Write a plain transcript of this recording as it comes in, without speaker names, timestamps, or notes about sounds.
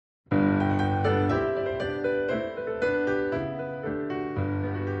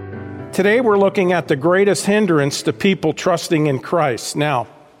Today we're looking at the greatest hindrance to people trusting in Christ. Now,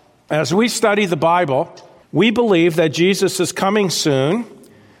 as we study the Bible, we believe that Jesus is coming soon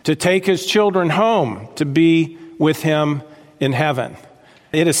to take his children home to be with him in heaven.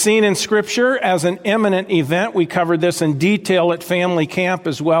 It is seen in Scripture as an imminent event. We covered this in detail at family camp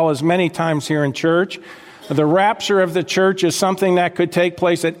as well as many times here in church. The rapture of the church is something that could take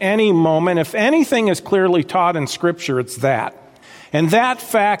place at any moment. If anything is clearly taught in Scripture, it's that. And that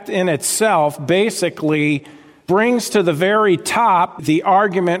fact in itself basically brings to the very top the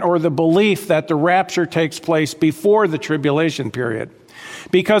argument or the belief that the rapture takes place before the tribulation period.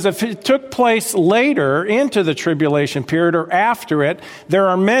 Because if it took place later into the tribulation period or after it, there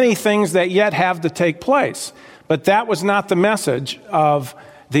are many things that yet have to take place. But that was not the message of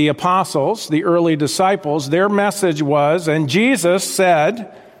the apostles, the early disciples. Their message was, and Jesus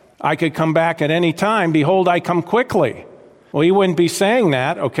said, I could come back at any time. Behold, I come quickly. Well, he wouldn't be saying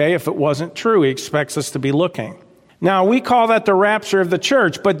that, okay, if it wasn't true. He expects us to be looking. Now, we call that the rapture of the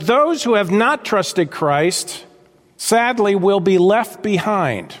church, but those who have not trusted Christ, sadly, will be left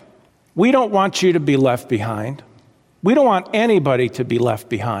behind. We don't want you to be left behind. We don't want anybody to be left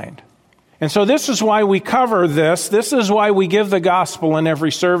behind. And so this is why we cover this. This is why we give the gospel in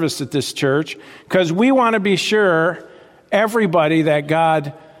every service at this church, because we want to be sure everybody that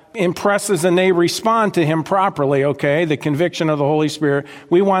God impresses and they respond to him properly, okay, the conviction of the Holy Spirit.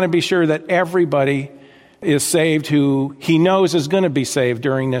 We want to be sure that everybody is saved who he knows is going to be saved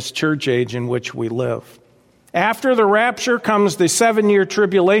during this church age in which we live. After the rapture comes the 7-year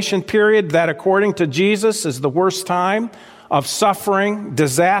tribulation period that, according to Jesus, is the worst time of suffering,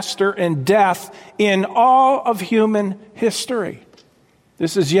 disaster, and death in all of human history.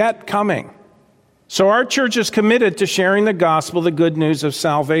 This is yet coming. So our church is committed to sharing the gospel, the good news of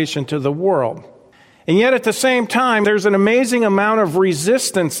salvation to the world. And yet at the same time, there's an amazing amount of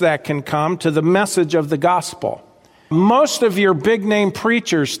resistance that can come to the message of the gospel. Most of your big-name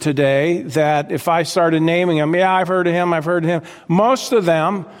preachers today that, if I started naming them, I've heard of him, most of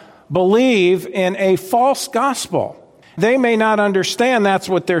them believe in a false gospel. They may not understand that's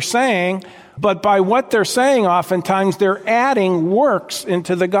what they're saying, but by what they're saying, oftentimes they're adding works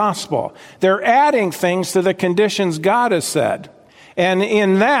into the gospel. They're adding things to the conditions God has said. And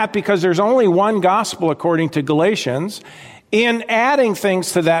in that, because there's only one gospel according to Galatians, in adding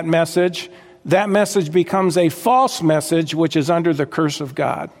things to that message becomes a false message which is under the curse of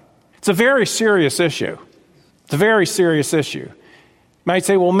God. It's a very serious issue. It's a very serious issue. You might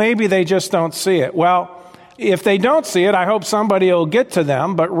say, well, maybe they just don't see it. Well, if they don't see it, I hope somebody will get to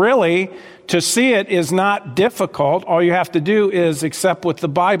them. But really, to see it is not difficult. All you have to do is accept what the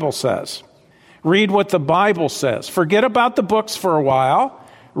Bible says. Read what the Bible says. Forget about the books for a while.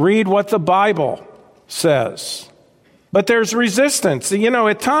 Read what the Bible says. But there's resistance. You know,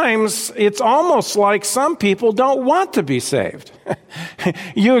 at times, it's almost like some people don't want to be saved.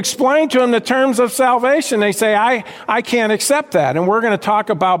 You explain to them the terms of salvation. They say, I can't accept that. And we're going to talk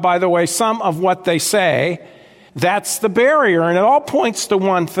about, by the way, some of what they say. That's the barrier. And it all points to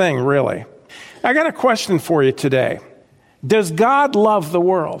one thing, really. I got a question for you today. Does God love the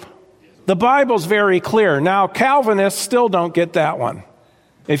world? The Bible's very clear. Now, Calvinists still don't get that one.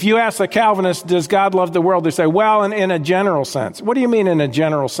 If you ask a Calvinist, does God love the world? They say, well, in a general sense. What do you mean in a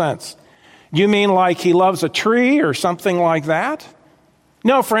general sense? You mean like he loves a tree or something like that?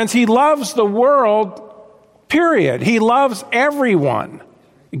 No, friends, he loves the world, period. He loves everyone.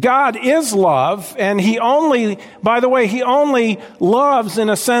 God is love, and he only loves in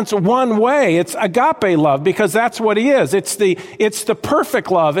a sense one way. It's agape love, because that's what he is. It's the perfect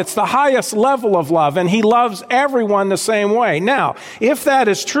love. It's the highest level of love, and he loves everyone the same way. Now, if that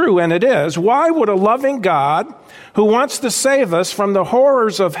is true, and it is, why would a loving God who wants to save us from the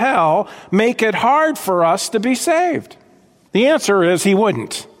horrors of hell make it hard for us to be saved? The answer is he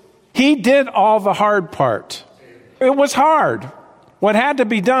wouldn't. He did all the hard part. It was hard. What had to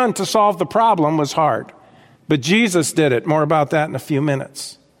be done to solve the problem was hard. But Jesus did it. More about that in a few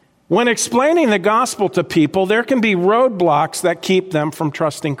minutes. When explaining the gospel to people, there can be roadblocks that keep them from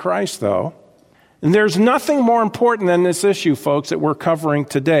trusting Christ, though. And there's nothing more important than this issue, folks, that we're covering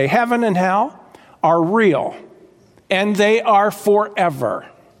today. Heaven and hell are real, and they are forever.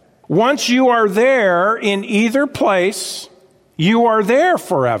 Once you are there in either place, you are there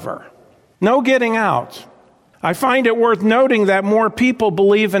forever. No getting out. I find it worth noting that more people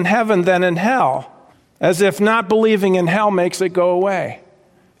believe in heaven than in hell, as if not believing in hell makes it go away.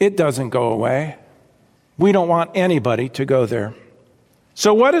 It doesn't go away. We don't want anybody to go there.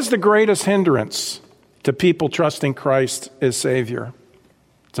 So what is the greatest hindrance to people trusting Christ as Savior?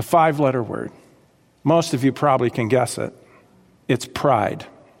 It's a 5-letter word. Most of you probably can guess it. It's pride.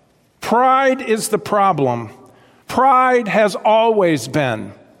 Pride is the problem. Pride has always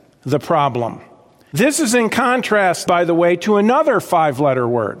been the problem. This is in contrast, by the way, to another 5-letter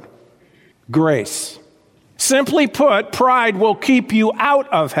word, grace. Simply put, pride will keep you out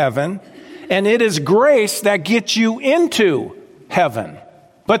of heaven, and it is grace that gets you into heaven.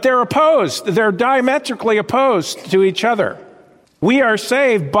 But they're opposed. They're diametrically opposed to each other. We are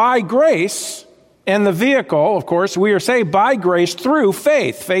saved by grace, and the vehicle, of course, we are saved by grace through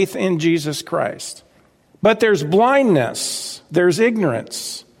faith in Jesus Christ. But there's blindness, there's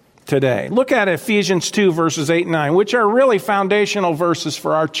ignorance today. Look at Ephesians 2, verses 8 and 9, which are really foundational verses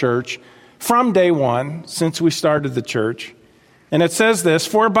for our church from day one, since we started the church. And it says this,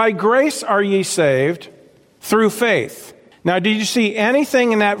 "For by grace are ye saved through faith." Now, did you see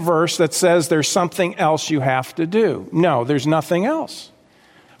anything in that verse that says there's something else you have to do? No, there's nothing else.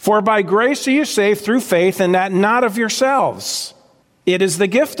 "For by grace are you saved through faith, and that not of yourselves. It is the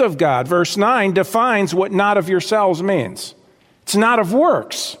gift of God." Verse 9 defines what "not of yourselves" means. It's not of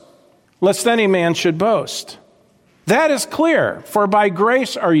works, lest any man should boast. That is clear. "For by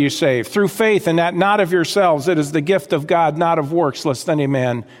grace are you saved, through faith, and that not of yourselves. It is the gift of God, not of works, lest any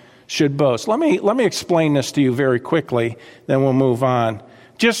man should boast." Let me explain this to you very quickly, then we'll move on.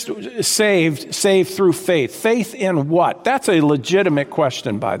 Just saved through faith. Faith in what? That's a legitimate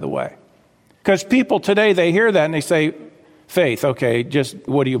question, by the way. Because people today, they hear that and they say, faith, okay, just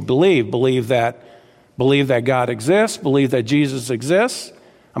what do you believe? Believe that God exists? Believe that Jesus exists?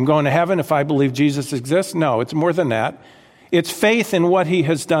 I'm going to heaven if I believe Jesus exists? No, it's more than that. It's faith in what he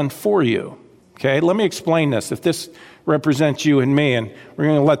has done for you. Okay, let me explain this. If this represents you and me, and we're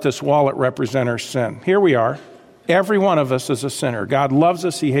going to let this wallet represent our sin. Here we are. Every one of us is a sinner. God loves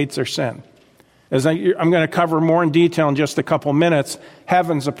us. He hates our sin. As I'm going to cover more in detail in just a couple minutes,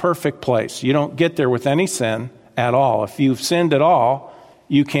 heaven's a perfect place. You don't get there with any sin at all. If you've sinned at all,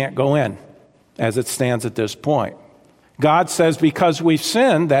 you can't go in, as it stands at this point. God says because we've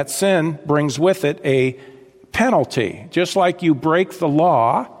sinned, that sin brings with it a penalty. Just like you break the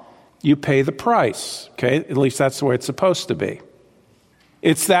law, you pay the price. Okay? At least that's the way it's supposed to be.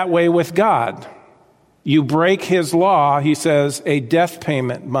 It's that way with God. You break his law, he says, a death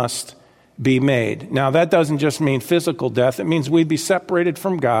payment must be made. Now, that doesn't just mean physical death. It means we'd be separated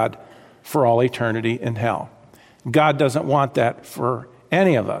from God for all eternity in hell. God doesn't want that for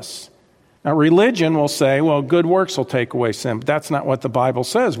any of us. Now, religion will say, well, good works will take away sin, but that's not what the Bible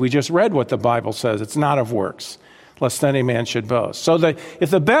says. We just read what the Bible says. It's not of works, lest any man should boast. So if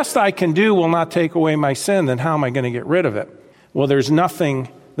the best I can do will not take away my sin, then how am I going to get rid of it? Well, there's nothing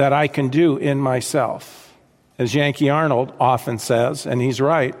that I can do in myself. As Yankee Arnold often says, and he's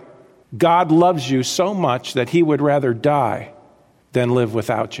right, God loves you so much that he would rather die than live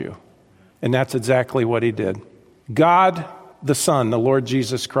without you. And that's exactly what he did. God, the Son, the Lord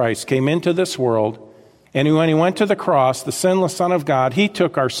Jesus Christ, came into this world, and when he went to the cross, the sinless Son of God, he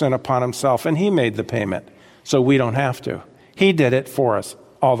took our sin upon himself, and he made the payment, so we don't have to. He did it for us.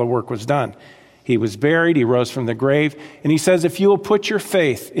 All the work was done. He was buried, he rose from the grave, and he says if you will put your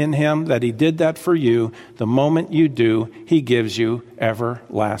faith in him, that he did that for you, the moment you do, he gives you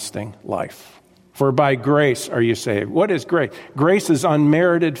everlasting life. For by grace are you saved. What is grace? Grace is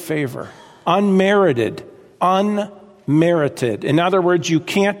unmerited favor. Unmerited. Unmerited. In other words, you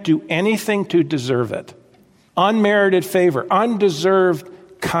can't do anything to deserve it. Unmerited favor. Undeserved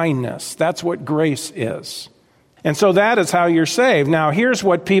kindness. That's what grace is. And so that is how you're saved. Now, here's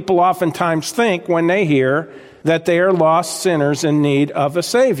what people oftentimes think when they hear that they are lost sinners in need of a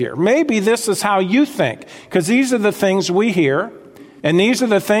Savior. Maybe this is how you think, because these are the things we hear, and these are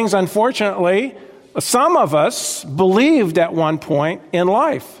the things, unfortunately, some of us believed at one point in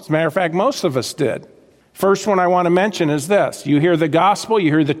life. As a matter of fact, most of us did. First one I want to mention is this. You hear the gospel, you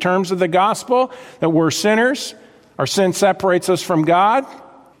hear the terms of the gospel, that we're sinners, our sin separates us from God,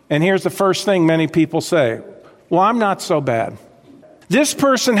 and here's the first thing many people say. Well, I'm not so bad. This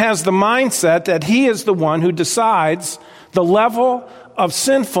person has the mindset that he is the one who decides the level of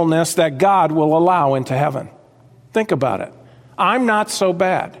sinfulness that God will allow into heaven. Think about it. I'm not so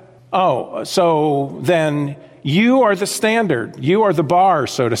bad. Oh, so then you are the standard. You are the bar,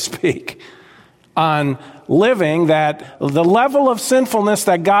 so to speak, on living that the level of sinfulness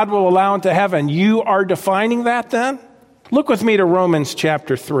that God will allow into heaven. You are defining that then? Look with me to Romans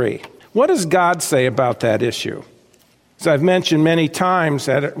chapter 3. What does God say about that issue? As I've mentioned many times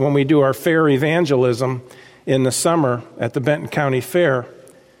when we do our fair evangelism in the summer at the Benton County Fair,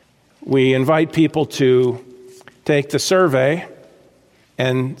 we invite people to take the survey,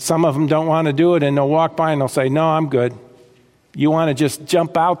 and some of them don't want to do it, and they'll walk by and they'll say, no, I'm good. You want to just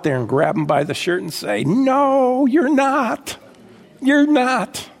jump out there and grab them by the shirt and say, no, you're not. You're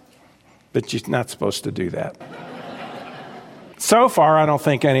not. But you're not supposed to do that. So far, I don't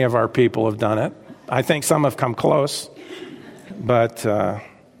think any of our people have done it. I think some have come close. But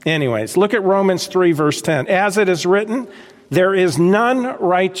anyways, look at Romans 3, verse 10. As it is written, there is none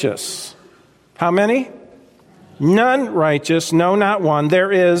righteous. How many? None righteous, no, not one.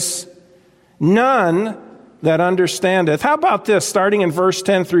 There is none that understandeth. How about this? Starting in verse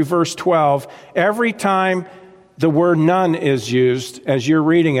 10 through verse 12, every time the word none is used, as you're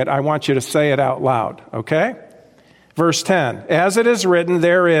reading it, I want you to say it out loud, okay? Verse 10, as it is written,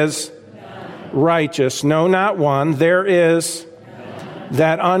 there is none righteous, no, not one. There is none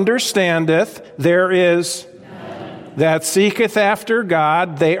that understandeth. There is none that seeketh after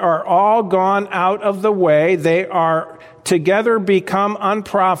God. They are all gone out of the way. They are together become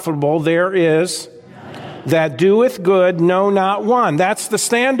unprofitable. There is none that doeth good, no, not one. That's the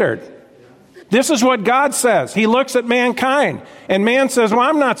standard. This is what God says. He looks at mankind, and man says, well,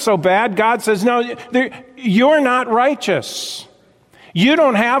 I'm not so bad. God says, no, you're not righteous. You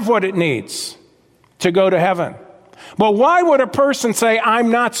don't have what it needs to go to heaven. But why would a person say,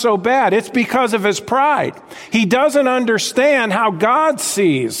 I'm not so bad? It's because of his pride. He doesn't understand how God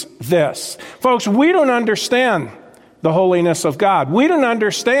sees this. Folks, we don't understand the holiness of God. We don't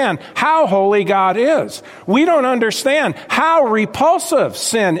understand how holy God is. We don't understand how repulsive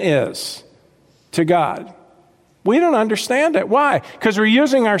sin is to God. We don't understand it. Why? Because we're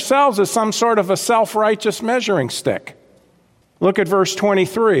using ourselves as some sort of a self-righteous measuring stick. Look at verse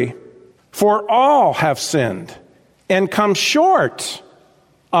 23. For all have sinned and come short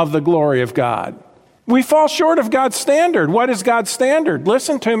of the glory of God. We fall short of God's standard. What is God's standard?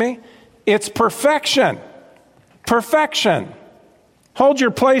 Listen to me. It's perfection. Perfection. Hold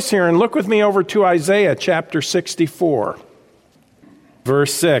your place here and look with me over to Isaiah chapter 64.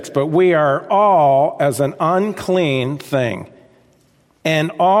 Verse 6, but we are all as an unclean thing, and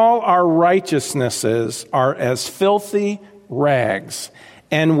all our righteousnesses are as filthy rags,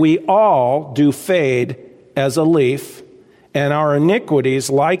 and we all do fade as a leaf, and our iniquities,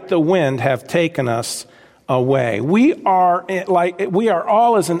 like the wind, have taken us away. We are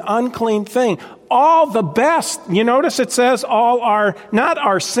all as an unclean thing. All the best, you notice it says all our, not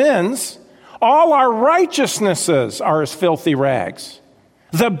our sins, all our righteousnesses are as filthy rags.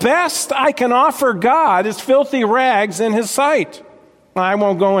 The best I can offer God is filthy rags in his sight. I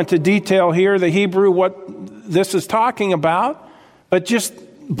won't go into detail here, the Hebrew, what this is talking about, but just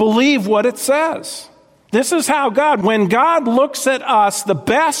believe what it says. This is how God, when God looks at us, the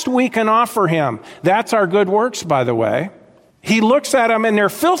best we can offer him, that's our good works, by the way. He looks at them and they're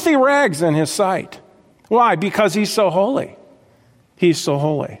filthy rags in his sight. Why? Because he's so holy. He's so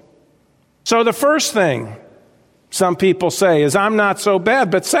holy. So the first thing some people say is, I'm not so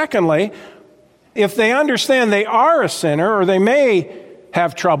bad. But secondly, if they understand they are a sinner or they may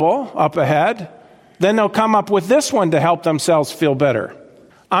have trouble up ahead, then they'll come up with this one to help themselves feel better.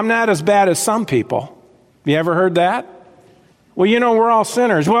 I'm not as bad as some people. You ever heard that? Well, we're all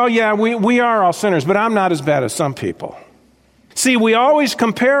sinners. Well, yeah, we are all sinners, but I'm not as bad as some people. See, we always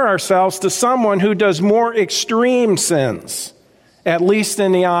compare ourselves to someone who does more extreme sins, at least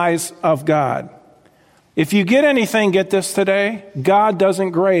in the eyes of God. If you get anything, get this today, God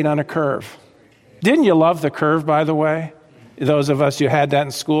doesn't grade on a curve. Didn't you love the curve, by the way? Those of us who had that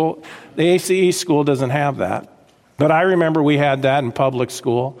in school. The ACE school doesn't have that. But I remember we had that in public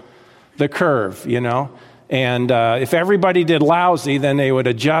school, the curve, And if everybody did lousy, then they would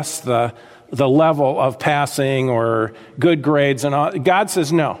adjust the level of passing or good grades and all. God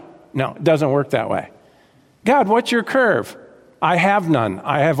says, no, it doesn't work that way. God, what's your curve? I have none.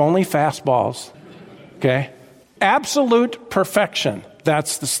 I have only fastballs. Okay? Absolute perfection.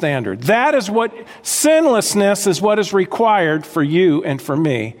 That's the standard. That is what, sinlessness is what is required for you and for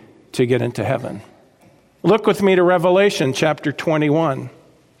me to get into heaven. Look with me to Revelation chapter 21.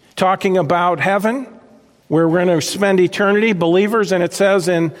 Talking about heaven, where we're going to spend eternity, believers, and it says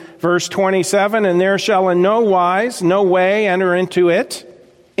in verse 27, and there shall in no way enter into it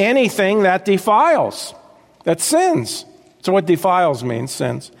anything that defiles, that sins. So what defiles means,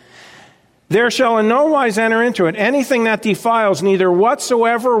 sins. There shall in no wise enter into it anything that defiles, neither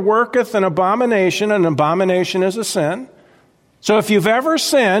whatsoever worketh an abomination. An abomination is a sin. So if you've ever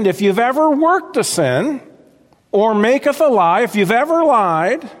sinned, if you've ever worked a sin, or maketh a lie, if you've ever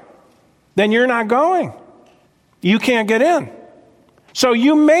lied, then you're not going. You can't get in. So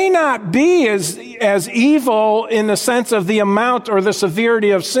you may not be as evil in the sense of the amount or the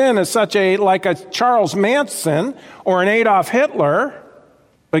severity of sin as like a Charles Manson or an Adolf Hitler.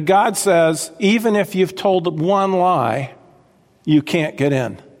 But God says, even if you've told one lie, you can't get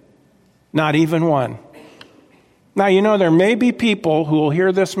in. Not even one. Now, there may be people who will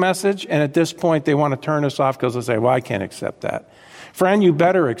hear this message, and at this point they want to turn us off because they'll say, well, I can't accept that. Friend, you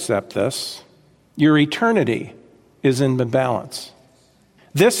better accept this. Your eternity is in the balance.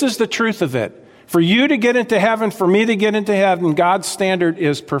 This is the truth of it. For you to get into heaven, for me to get into heaven, God's standard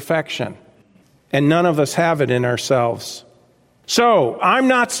is perfection. And none of us have it in ourselves. So, I'm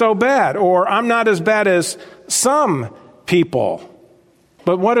not so bad, or I'm not as bad as some people.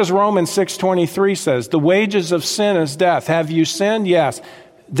 But what does Romans 6:23 says? The wages of sin is death. Have you sinned? Yes.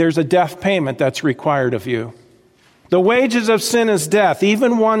 There's a death payment that's required of you. The wages of sin is death,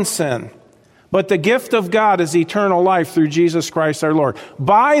 even one sin. But the gift of God is eternal life through Jesus Christ our Lord.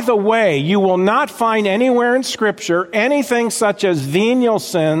 By the way, you will not find anywhere in Scripture anything such as venial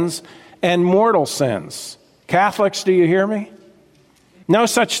sins and mortal sins. Catholics, do you hear me? No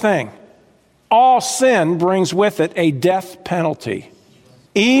such thing. All sin brings with it a death penalty.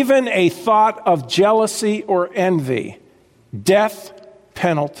 Even a thought of jealousy or envy, death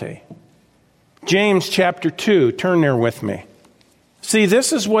penalty. James chapter 2, turn there with me. See,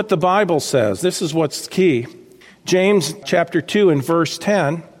 this is what the Bible says. This is what's key. James chapter 2 and verse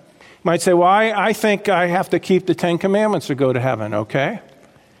 10. You might say, well, I think I have to keep the 10 Commandments to go to heaven, okay?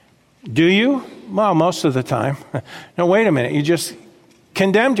 Do you? Well, most of the time. No, wait a minute. You just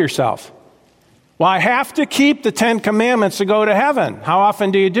condemned yourself. Well, I have to keep the 10 Commandments to go to heaven. How often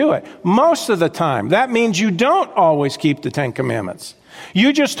do you do it? Most of the time. That means you don't always keep the 10 Commandments.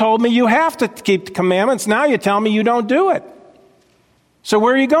 You just told me you have to keep the commandments. Now you tell me you don't do it. So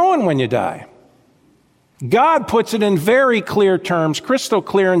where are you going when you die? God puts it in very clear terms, crystal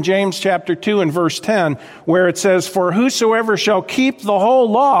clear in James chapter 2 and verse 10, where it says, for whosoever shall keep the whole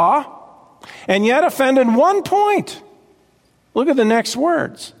law and yet offend in one point. Look at the next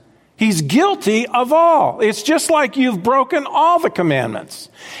words. He's guilty of all. It's just like you've broken all the commandments.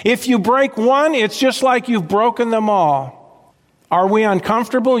 If you break one, it's just like you've broken them all. Are we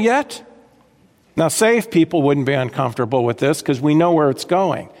uncomfortable yet? Now, saved people wouldn't be uncomfortable with this because we know where it's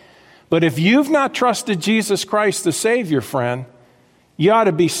going. But if you've not trusted Jesus Christ the Savior, friend, you ought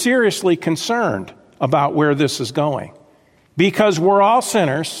to be seriously concerned about where this is going. Because we're all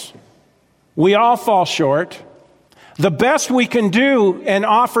sinners. We all fall short. The best we can do and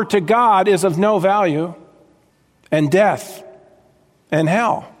offer to God is of no value, and death and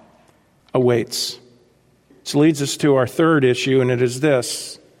hell awaits. This leads us to our third issue, and it is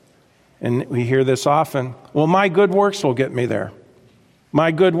this, and we hear this often, well, my good works will get me there.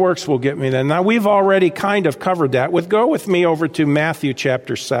 My good works will get me there. Now, we've already kind of covered that. Go with me over to Matthew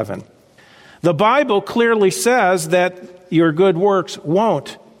chapter 7. The Bible clearly says that your good works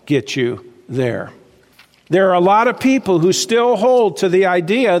won't get you there. There are a lot of people who still hold to the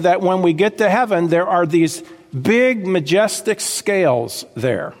idea that when we get to heaven, there are these big, majestic scales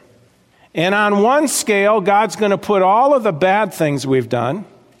there. And on one scale, God's going to put all of the bad things we've done.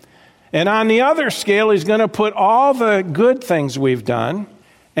 And on the other scale, He's going to put all the good things we've done.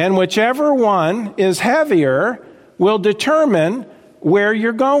 And whichever one is heavier will determine where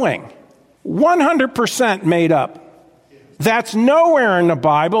you're going. 100% made up. That's nowhere in the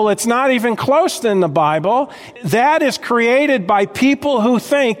Bible. It's not even close to in the Bible. That is created by people who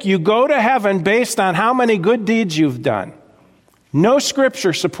think you go to heaven based on how many good deeds you've done. No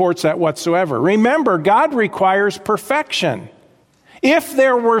scripture supports that whatsoever. Remember, God requires perfection. If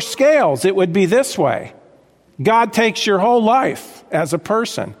there were scales, it would be this way. God takes your whole life as a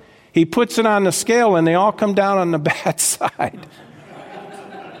person. He puts it on the scale and they all come down on the bad side.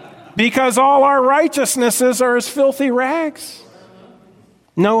 Because all our righteousnesses are as filthy rags.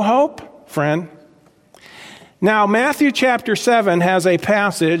 No hope, friend. Now, Matthew chapter 7 has a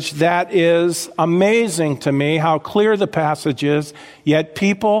passage that is amazing to me, how clear the passage is, yet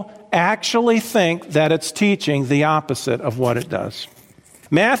people actually think that it's teaching the opposite of what it does.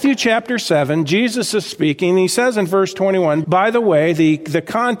 Matthew chapter 7, Jesus is speaking. He says in verse 21, by the way, the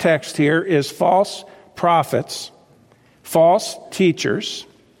context here is false prophets, false teachers.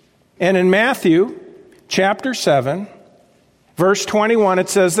 And in Matthew chapter 7, verse 21, it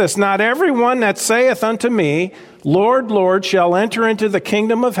says this, not everyone that saith unto me, Lord, Lord, shall enter into the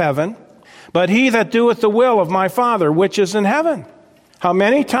kingdom of heaven, but he that doeth the will of my Father which is in heaven. How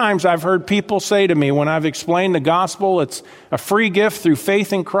many times I've heard people say to me when I've explained the gospel, it's a free gift through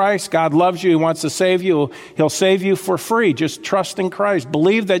faith in Christ. God loves you. He wants to save you. He'll save you for free. Just trust in Christ.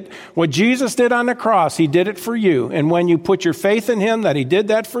 Believe that what Jesus did on the cross, He did it for you. And when you put your faith in Him, that He did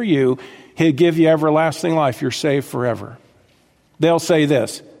that for you, He'll give you everlasting life. You're saved forever. They'll say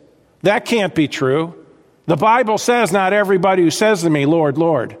this, that can't be true. The Bible says not everybody who says to me, Lord,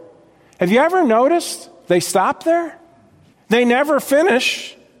 Lord. Have you ever noticed they stop there? They never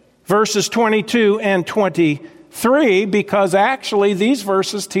finish verses 22 and 23. 3, because actually these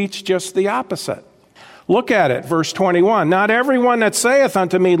verses teach just the opposite. Look at it, verse 21. Not everyone that saith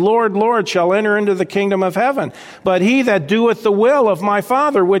unto me, Lord, Lord, shall enter into the kingdom of heaven, but he that doeth the will of my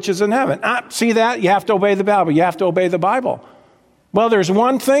Father which is in heaven. See that? You have to obey the Bible. You have to obey the Bible. Well, there's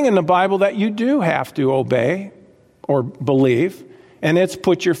one thing in the Bible that you do have to obey or believe, and it's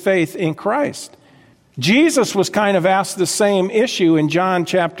put your faith in Christ. Jesus was kind of asked the same issue in John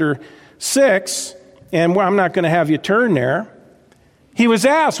chapter 6, and I'm not going to have you turn there. He was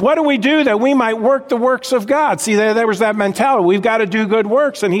asked, what do we do that we might work the works of God? See, there was that mentality. We've got to do good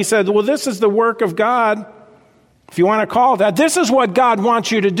works. And he said, well, this is the work of God, if you want to call it that. This is what God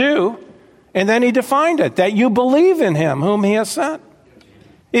wants you to do. And then he defined it, that you believe in him whom he has sent.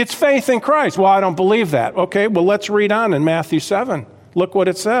 It's faith in Christ. Well, I don't believe that. Okay, well, let's read on in Matthew 7. Look what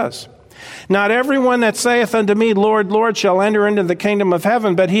it says. Not everyone that saith unto me, Lord, Lord, shall enter into the kingdom of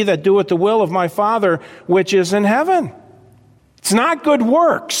heaven, but he that doeth the will of my Father which is in heaven. It's not good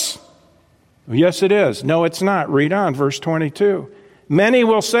works. Yes, it is. No, it's not. Read on, verse 22. Many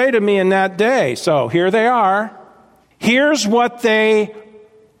will say to me in that day, so here they are. Here's what they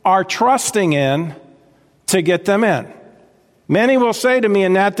are trusting in to get them in. Many will say to me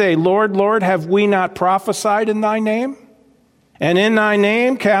in that day, Lord, Lord, have we not prophesied in thy name? And in thy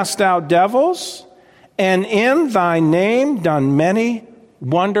name cast out devils? And in thy name done many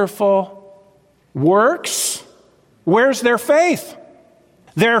wonderful works? Where's their faith?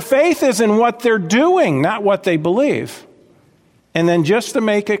 Their faith is in what they're doing, not what they believe. And then just to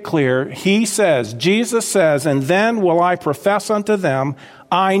make it clear, he says, Jesus says, and then will I profess unto them,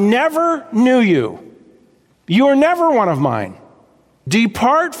 I never knew you. You are never one of mine.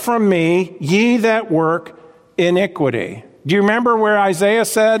 Depart from me, ye that work iniquity. Do you remember where Isaiah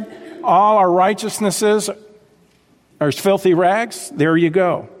said, all our righteousnesses are as filthy rags? There you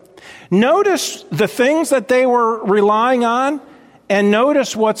go. Notice the things that they were relying on, and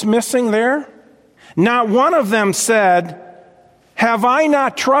notice what's missing there. Not one of them said, have I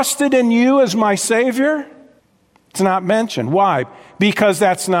not trusted in you as my Savior? It's not mentioned. Why? Because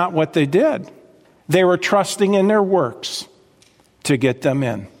that's not what they did. They were trusting in their works to get them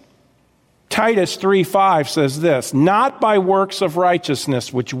in. Titus 3:5 says this, not by works of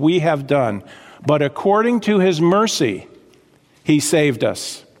righteousness which we have done, but according to his mercy he saved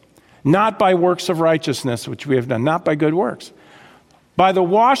us. Not by works of righteousness which we have done, not by good works. By the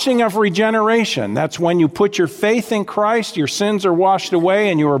washing of regeneration, that's when you put your faith in Christ, your sins are washed away,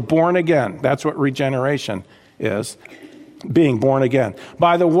 and you are born again. That's what regeneration is, being born again.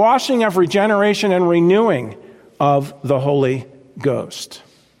 By the washing of regeneration and renewing of the Holy Ghost.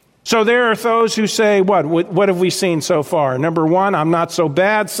 So there are those who say, what have we seen so far? Number one, I'm not so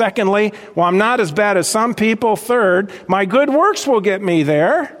bad. Secondly, well, I'm not as bad as some people. Third, my good works will get me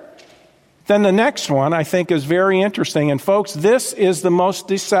there. Then the next one I think is very interesting. And folks, this is the most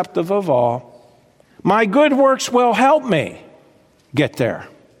deceptive of all. My good works will help me get there.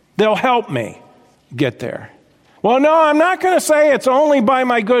 They'll help me get there. Well, no, I'm not going to say it's only by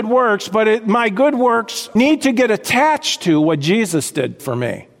my good works, but my good works need to get attached to what Jesus did for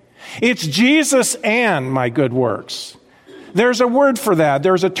me. It's Jesus and my good works. There's a word for that.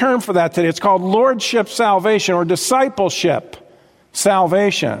 There's a term for that today. It's called lordship salvation or discipleship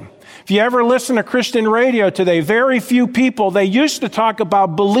salvation. If you ever listen to Christian radio today, very few people, they used to talk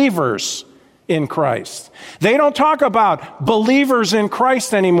about believers in Christ. They don't talk about believers in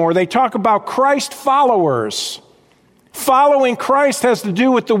Christ anymore. They talk about Christ followers. Following Christ has to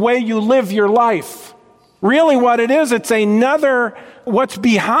do with the way you live your life. Really what it is, it's another, what's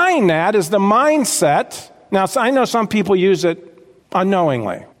behind that is the mindset. Now, I know some people use it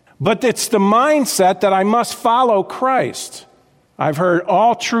unknowingly, but it's the mindset that I must follow Christ. I've heard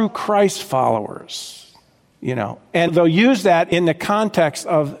all true Christ followers, and they'll use that in the context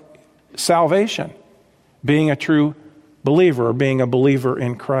of salvation, being a true believer or being a believer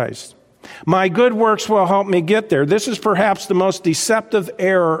in Christ. My good works will help me get there. This is perhaps the most deceptive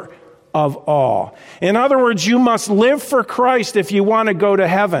error of all. In other words, you must live for Christ if you want to go to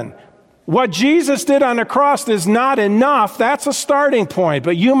heaven. What Jesus did on the cross is not enough. That's a starting point.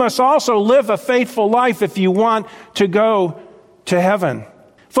 But you must also live a faithful life if you want to go to heaven.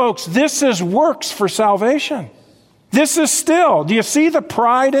 Folks, this is works for salvation. This is still, do you see the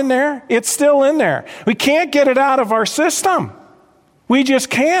pride in there? It's still in there. We can't get it out of our system. We just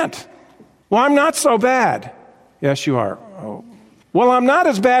can't. Well, I'm not so bad. Yes, you are. Oh. Well, I'm not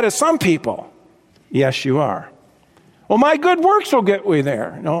as bad as some people. Yes, you are. Well, my good works will get me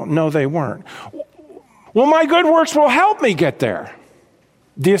there. No, they weren't. Well, my good works will help me get there.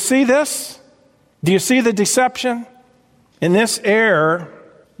 Do you see this? Do you see the deception? In this error,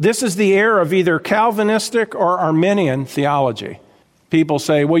 This is the error of either Calvinistic or Arminian theology. People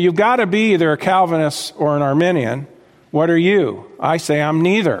say, well, you've got to be either a Calvinist or an Arminian. What are you? I say, I'm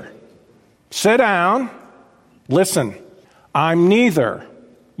neither. Sit down. Listen. I'm neither.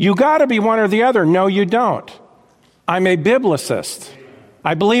 You got to be one or the other. No, you don't. I'm a biblicist.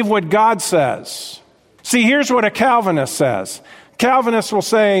 I believe what God says. See, here's what a Calvinist says. Calvinists will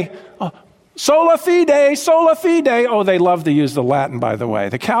say, sola fide, sola fide. Oh, they love to use the Latin, by the way.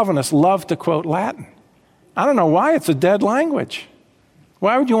 The Calvinists love to quote Latin. I don't know why. It's a dead language.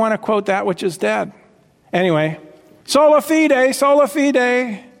 Why would you want to quote that which is dead? Anyway, sola fide, sola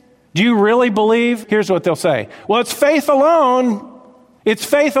fide. Do you really believe? Here's what they'll say. Well, it's faith alone. It's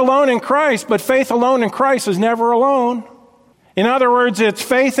faith alone in Christ, but faith alone in Christ is never alone. In other words, it's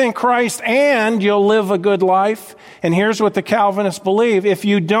faith in Christ and you'll live a good life. And here's what the Calvinists believe. If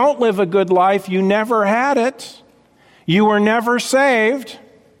you don't live a good life, you never had it. You were never saved.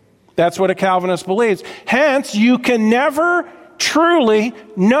 That's what a Calvinist believes. Hence, you can never truly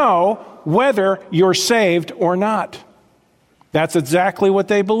know whether you're saved or not. That's exactly what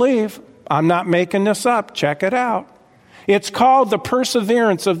they believe. I'm not making this up. Check it out. It's called the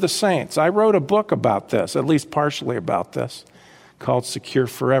perseverance of the saints. I wrote a book about this, at least partially about this, called Secure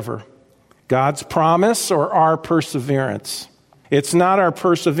Forever. God's promise or our perseverance. It's not our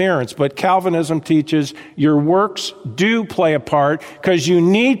perseverance, but Calvinism teaches your works do play a part because you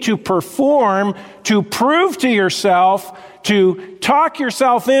need to perform to prove to yourself, to talk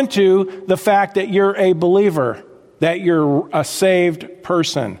yourself into the fact that you're a believer, that you're a saved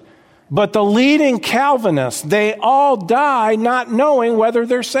person. But the leading Calvinists, they all die not knowing whether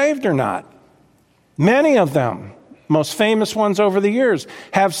they're saved or not. Many of them, most famous ones over the years,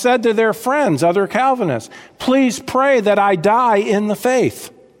 have said to their friends, other Calvinists, please pray that I die in the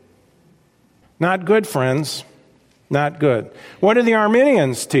faith. Not good, friends. Not good. What do the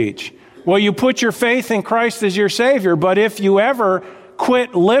Arminians teach? Well, you put your faith in Christ as your Savior, but if you ever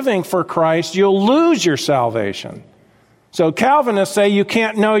quit living for Christ, you'll lose your salvation. So Calvinists say you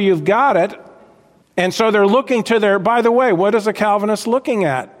can't know you've got it, and so they're looking to their, by the way, what is a Calvinist looking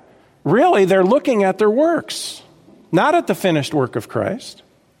at? Really, they're looking at their works, not at the finished work of Christ.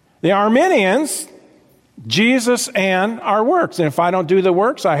 The Arminians, Jesus and our works. And if I don't do the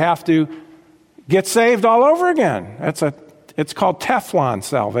works, I have to get saved all over again. It's called Teflon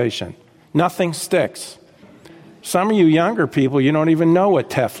salvation. Nothing sticks. Some of you younger people, you don't even know what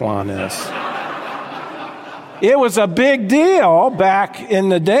Teflon is. It was a big deal back in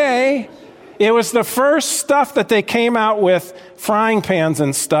the day. It was the first stuff that they came out with, frying pans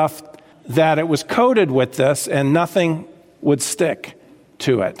and stuff, that it was coated with this and nothing would stick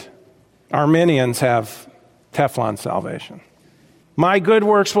to it. Arminians have Teflon salvation. My good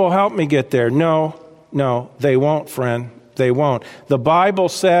works will help me get there. No, they won't, friend. They won't. The Bible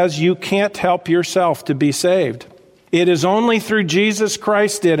says you can't help yourself to be saved. It is only through Jesus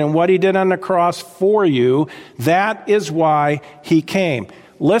Christ did and what he did on the cross for you. That is why he came.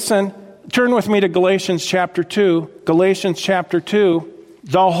 Listen, turn with me to Galatians chapter 2. Galatians chapter 2.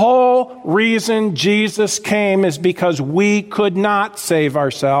 The whole reason Jesus came is because we could not save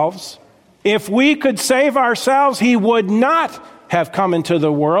ourselves. If we could save ourselves, he would not have come into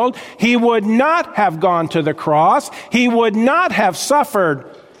the world. He would not have gone to the cross. He would not have suffered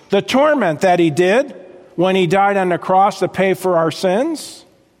the torment that he did when he died on the cross to pay for our sins.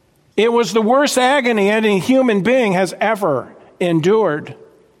 It was the worst agony any human being has ever endured.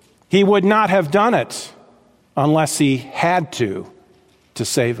 He would not have done it unless he had to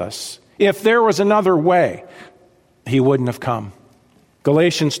save us. If there was another way, he wouldn't have come.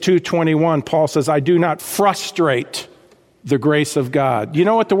 Galatians 2:21, Paul says, I do not frustrate the grace of God. You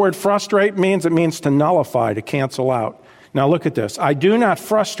know what the word frustrate means? It means to nullify, to cancel out. Now look at this. I do not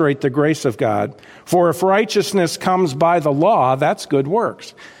frustrate the grace of God, for if righteousness comes by the law, that's good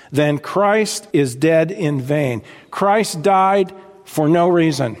works, then Christ is dead in vain. Christ died for no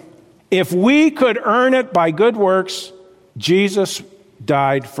reason. If we could earn it by good works, Jesus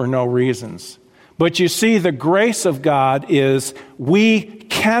died for no reasons. But you see, the grace of God is we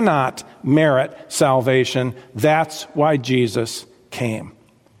cannot merit salvation. That's why Jesus came.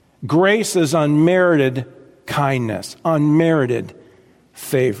 Grace is unmerited kindness, unmerited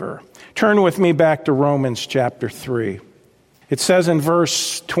favor. Turn with me back to Romans chapter 3. It says in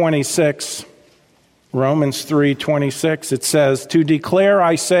verse 26, Romans 3:26, it says, to declare,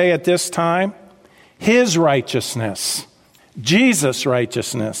 I say at this time, his righteousness, Jesus'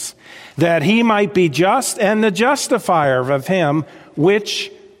 righteousness, that he might be just and the justifier of him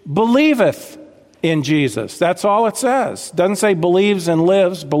which believeth in Jesus. That's all it says. It doesn't say believes and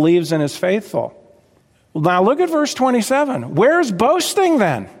lives, believes and is faithful. Well, now look at verse 27. Where's boasting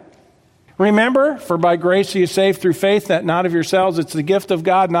then? Remember, for by grace you are saved through faith, that not of yourselves, it's the gift of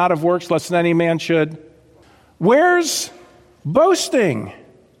God, not of works, lest any man should. Where's boasting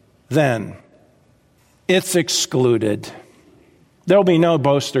then? It's excluded. There'll be no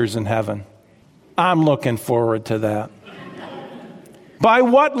boasters in heaven. I'm looking forward to that. By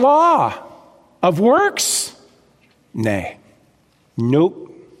what law? Of works? Nay.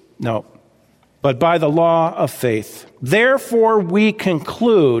 Nope. No. But by the law of faith. Therefore we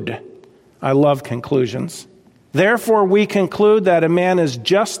conclude, I love conclusions. Therefore we conclude that a man is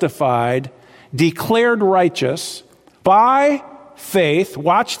justified, declared righteous by faith,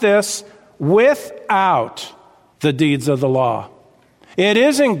 watch this, without the deeds of the law. It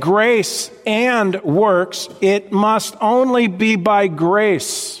isn't grace and works. It must only be by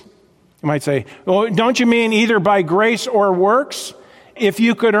grace. You might say, well, don't you mean either by grace or works? If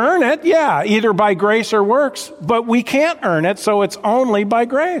you could earn it, yeah, either by grace or works. But we can't earn it, so it's only by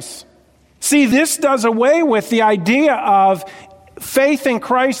grace. See, this does away with the idea of faith in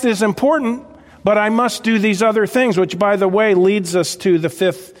Christ is important, but I must do these other things, which, by the way, leads us to the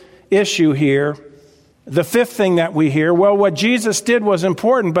fifth issue here. The fifth thing that we hear, well, what Jesus did was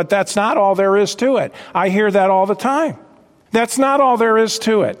important, but that's not all there is to it. I hear that all the time. That's not all there is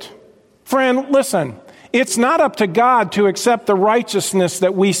to it. Friend, listen, it's not up to God to accept the righteousness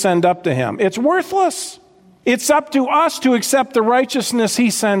that we send up to him. It's worthless. It's up to us to accept the righteousness he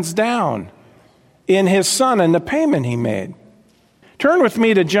sends down in his Son and the payment he made. Turn with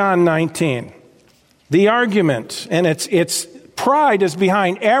me to John 19. The argument, and it's pride is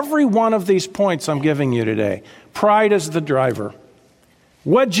behind every one of these points I'm giving you today. Pride is the driver.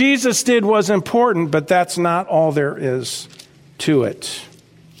 What Jesus did was important, but that's not all there is to it.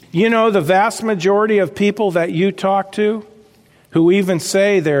 You know, the vast majority of people that you talk to who even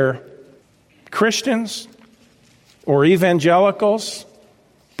say they're Christians or evangelicals,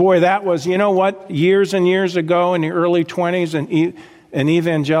 boy, that was, you know what, years and years ago in the early 20s, an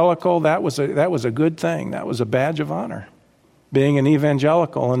evangelical, that was a good thing. That was a badge of honor, being an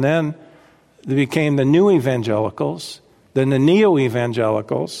evangelical. And then they became the new evangelicals, then the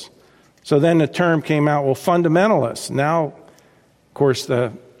neo-evangelicals. So then the term came out, well, fundamentalists. Now, of course,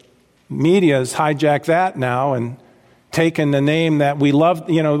 the media has hijacked that now and taken the name that we love.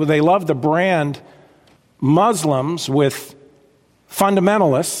 You know, they love the brand Muslims with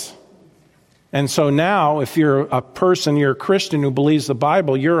fundamentalists. And so now, if you're a person, you're a Christian who believes the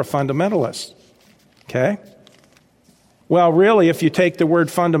Bible, you're a fundamentalist. Okay? Well, really, if you take the word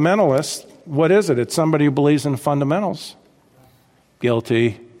fundamentalist, what is it? It's somebody who believes in fundamentals.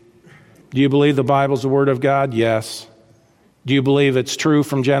 Guilty. Do you believe the Bible's the Word of God? Yes. Do you believe it's true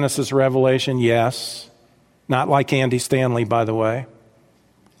from Genesis to Revelation? Yes. Not like Andy Stanley, by the way.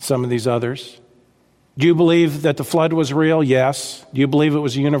 Some of these others. Do you believe that the flood was real? Yes. Do you believe it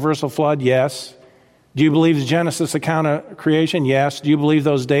was a universal flood? Yes. Do you believe the Genesis account of creation? Yes. Do you believe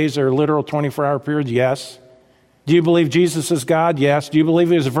those days are literal 24-hour periods? Yes. Do you believe Jesus is God? Yes. Do you believe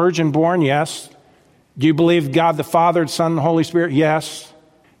he was a virgin born? Yes. Do you believe God the Father, the Son, and the Holy Spirit? Yes.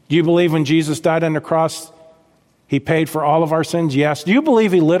 Do you believe when Jesus died on the cross, he paid for all of our sins? Yes. Do you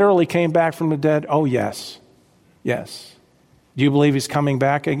believe he literally came back from the dead? Oh, yes. Yes. Do you believe he's coming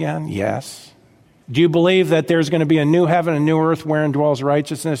back again? Yes. Do you believe that there's going to be a new heaven and new earth wherein dwells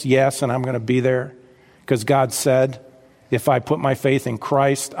righteousness? Yes, and I'm going to be there because God said, if I put my faith in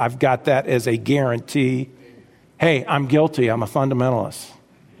Christ, I've got that as a guarantee. Hey, I'm guilty. I'm a fundamentalist.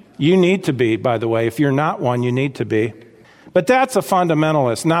 You need to be, by the way. If you're not one, you need to be. But that's a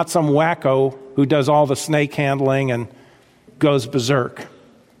fundamentalist, not some wacko who does all the snake handling and goes berserk.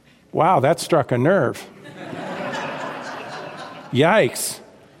 Wow, that struck a nerve. Yikes.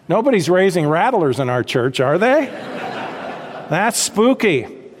 Nobody's raising rattlers in our church, are they? That's spooky.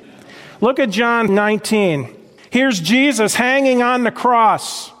 Look at John 19. Here's Jesus hanging on the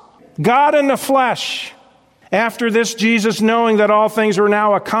cross, God in the flesh. After this, Jesus, knowing that all things were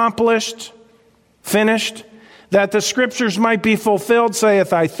now accomplished, finished, that the scriptures might be fulfilled,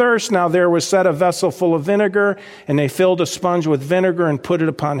 saith, I thirst. Now there was set a vessel full of vinegar, and they filled a sponge with vinegar and put it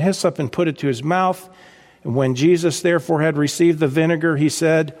upon hyssop and put it to his mouth. And when Jesus therefore had received the vinegar, he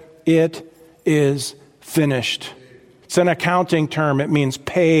said, it is finished. It's an accounting term. It means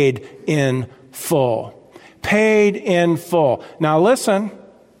paid in full. Paid in full. Now listen,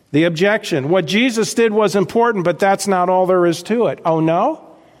 the objection. What Jesus did was important, but that's not all there is to it. Oh no?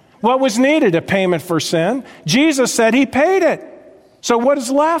 What was needed? A payment for sin. Jesus said he paid it. So what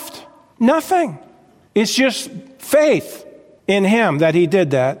is left? Nothing. It's just faith in him that he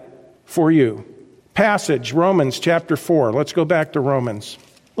did that for you. Passage, Romans chapter 4. Let's go back to Romans.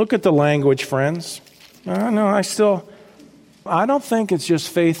 Look at the language, friends. No, I don't think it's just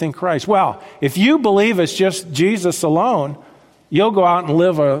faith in Christ. Well, if you believe it's just Jesus alone, you'll go out and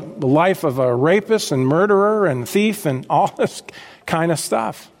live a life of a rapist and murderer and thief and all this kind of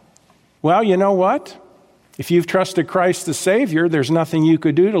stuff. Well, you know what? If you've trusted Christ as Savior, there's nothing you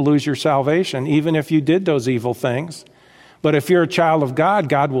could do to lose your salvation, even if you did those evil things. But if you're a child of God,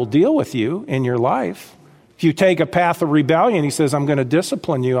 God will deal with you in your life. If you take a path of rebellion, he says, I'm going to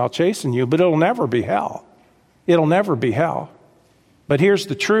discipline you, I'll chasten you, but it'll never be hell. It'll never be hell. But here's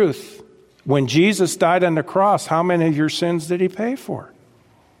the truth. When Jesus died on the cross, how many of your sins did he pay for?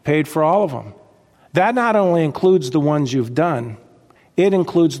 Paid for all of them. That not only includes the ones you've done, it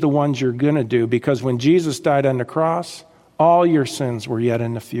includes the ones you're going to do, because when Jesus died on the cross, all your sins were yet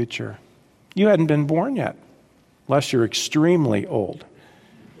in the future. You hadn't been born yet, unless you're extremely old.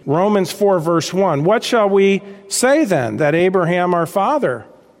 Romans 4, verse 1, what shall we say then that Abraham our father,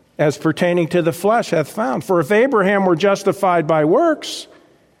 as pertaining to the flesh, hath found? For if Abraham were justified by works,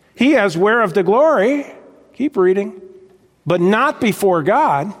 he has whereof the glory, keep reading, but not before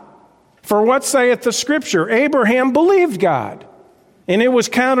God. For what saith the Scripture? Abraham believed God, and it was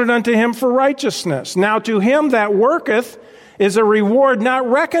counted unto him for righteousness. Now to him that worketh is a reward not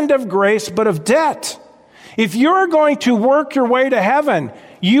reckoned of grace, but of debt. If you're going to work your way to heaven,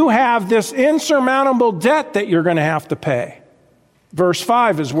 you have this insurmountable debt that you're going to have to pay. Verse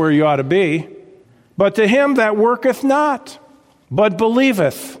 5 is where you ought to be. But to him that worketh not, but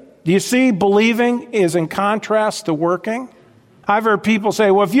believeth. Do you see, believing is in contrast to working? I've heard people say,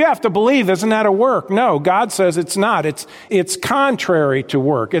 well, if you have to believe, isn't that a work? No, God says it's not. It's contrary to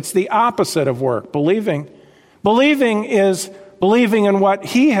work. It's the opposite of work, believing. Believing is believing in what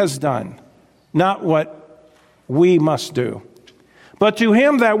he has done, not what we must do. But to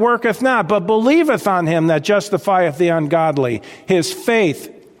him that worketh not, but believeth on him that justifieth the ungodly, his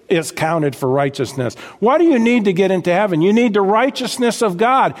faith is counted for righteousness. What do you need to get into heaven? You need the righteousness of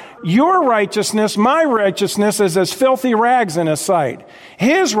God. Your righteousness, my righteousness, is as filthy rags in his sight.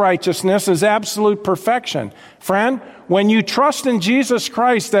 His righteousness is absolute perfection. Friend, when you trust in Jesus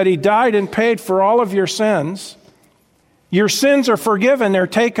Christ that he died and paid for all of your sins are forgiven, they're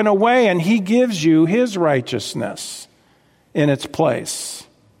taken away, and he gives you his righteousness in its place.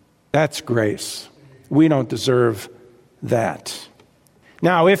 That's grace. We don't deserve that.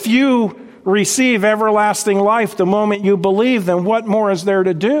 Now, if you receive everlasting life the moment you believe, then what more is there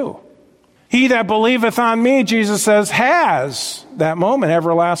to do? He that believeth on me, Jesus says, has that moment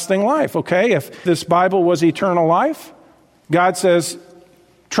everlasting life. Okay, if this Bible was eternal life, God says,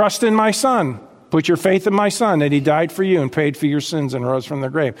 trust in my Son. Put your faith in my Son, that he died for you and paid for your sins and rose from the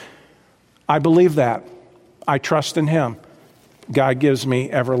grave. I believe that. I trust in him. God gives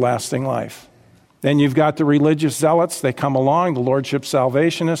me everlasting life. Then you've got the religious zealots. They come along, the Lordship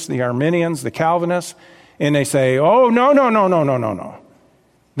Salvationists, the Arminians, the Calvinists, and they say, oh, no.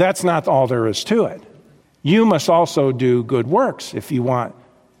 That's not all there is to it. You must also do good works if you want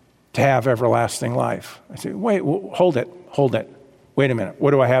to have everlasting life. I say, wait, hold it. Wait a minute.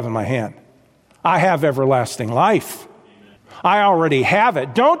 What do I have in my hand? I have everlasting life. I already have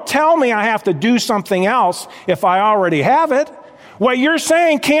it. Don't tell me I have to do something else if I already have it. What you're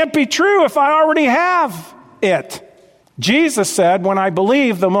saying can't be true if I already have it. Jesus said, when I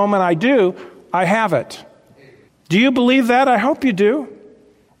believe, the moment I do, I have it. Do you believe that? I hope you do.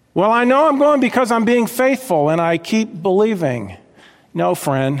 Well, I know I'm going because I'm being faithful and I keep believing. No,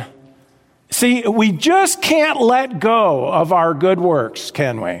 friend. See, we just can't let go of our good works,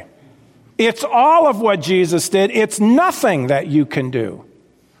 can we? It's all of what Jesus did. It's nothing that you can do.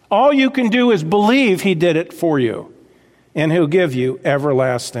 All you can do is believe he did it for you, and he'll give you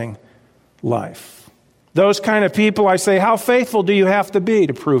everlasting life. Those kind of people, I say, how faithful do you have to be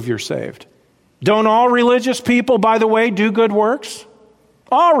to prove you're saved? Don't all religious people, by the way, do good works?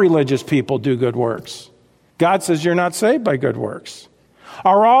 All religious people do good works. God says you're not saved by good works.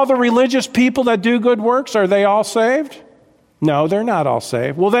 Are all the religious people that do good works, are they all saved? No, they're not all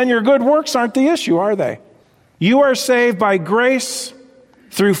saved. Well, then your good works aren't the issue, are they? You are saved by grace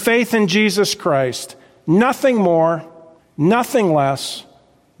through faith in Jesus Christ. Nothing more, nothing less,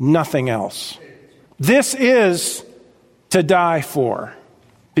 nothing else. This is to die for.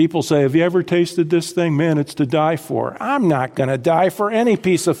 People say, have you ever tasted this thing? Man, it's to die for. I'm not going to die for any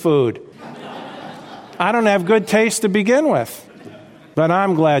piece of food. I don't have good taste to begin with. But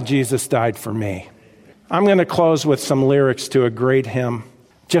I'm glad Jesus died for me. I'm going to close with some lyrics to a great hymn.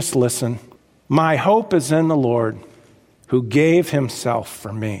 Just listen. My hope is in the Lord, who gave himself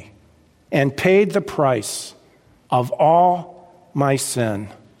for me and paid the price of all my sin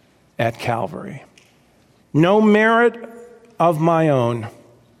at Calvary. No merit of my own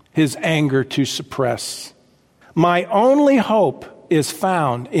his anger to suppress. My only hope is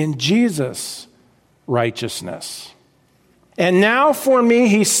found in Jesus' righteousness. And now for me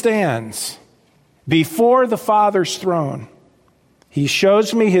he stands before the Father's throne. He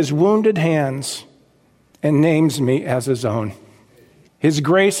shows me his wounded hands and names me as his own. His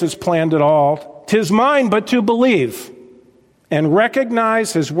grace has planned it all. 'Tis mine but to believe and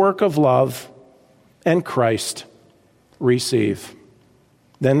recognize his work of love and Christ receive.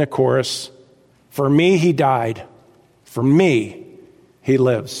 Then the chorus, for me he died, for me he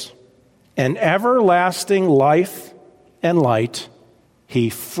lives. An everlasting life and light he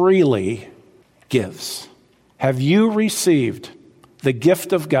freely gives. Have you received the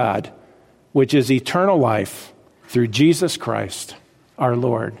gift of God, which is eternal life through Jesus Christ, our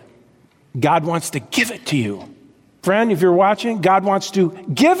Lord? God wants to give it to you. Friend, if you're watching, God wants to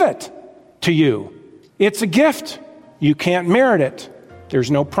give it to you. It's a gift. You can't merit it. There's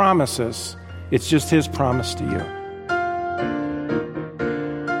no promises. It's just his promise to you.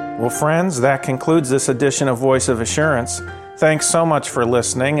 Well, friends, that concludes this edition of Voice of Assurance. Thanks so much for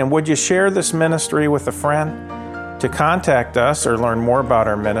listening, and would you share this ministry with a friend? To contact us or learn more about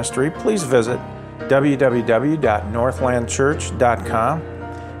our ministry, please visit www.northlandchurch.com.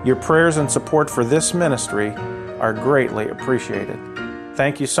 Your prayers and support for this ministry are greatly appreciated.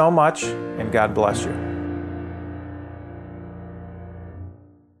 Thank you so much, and God bless you.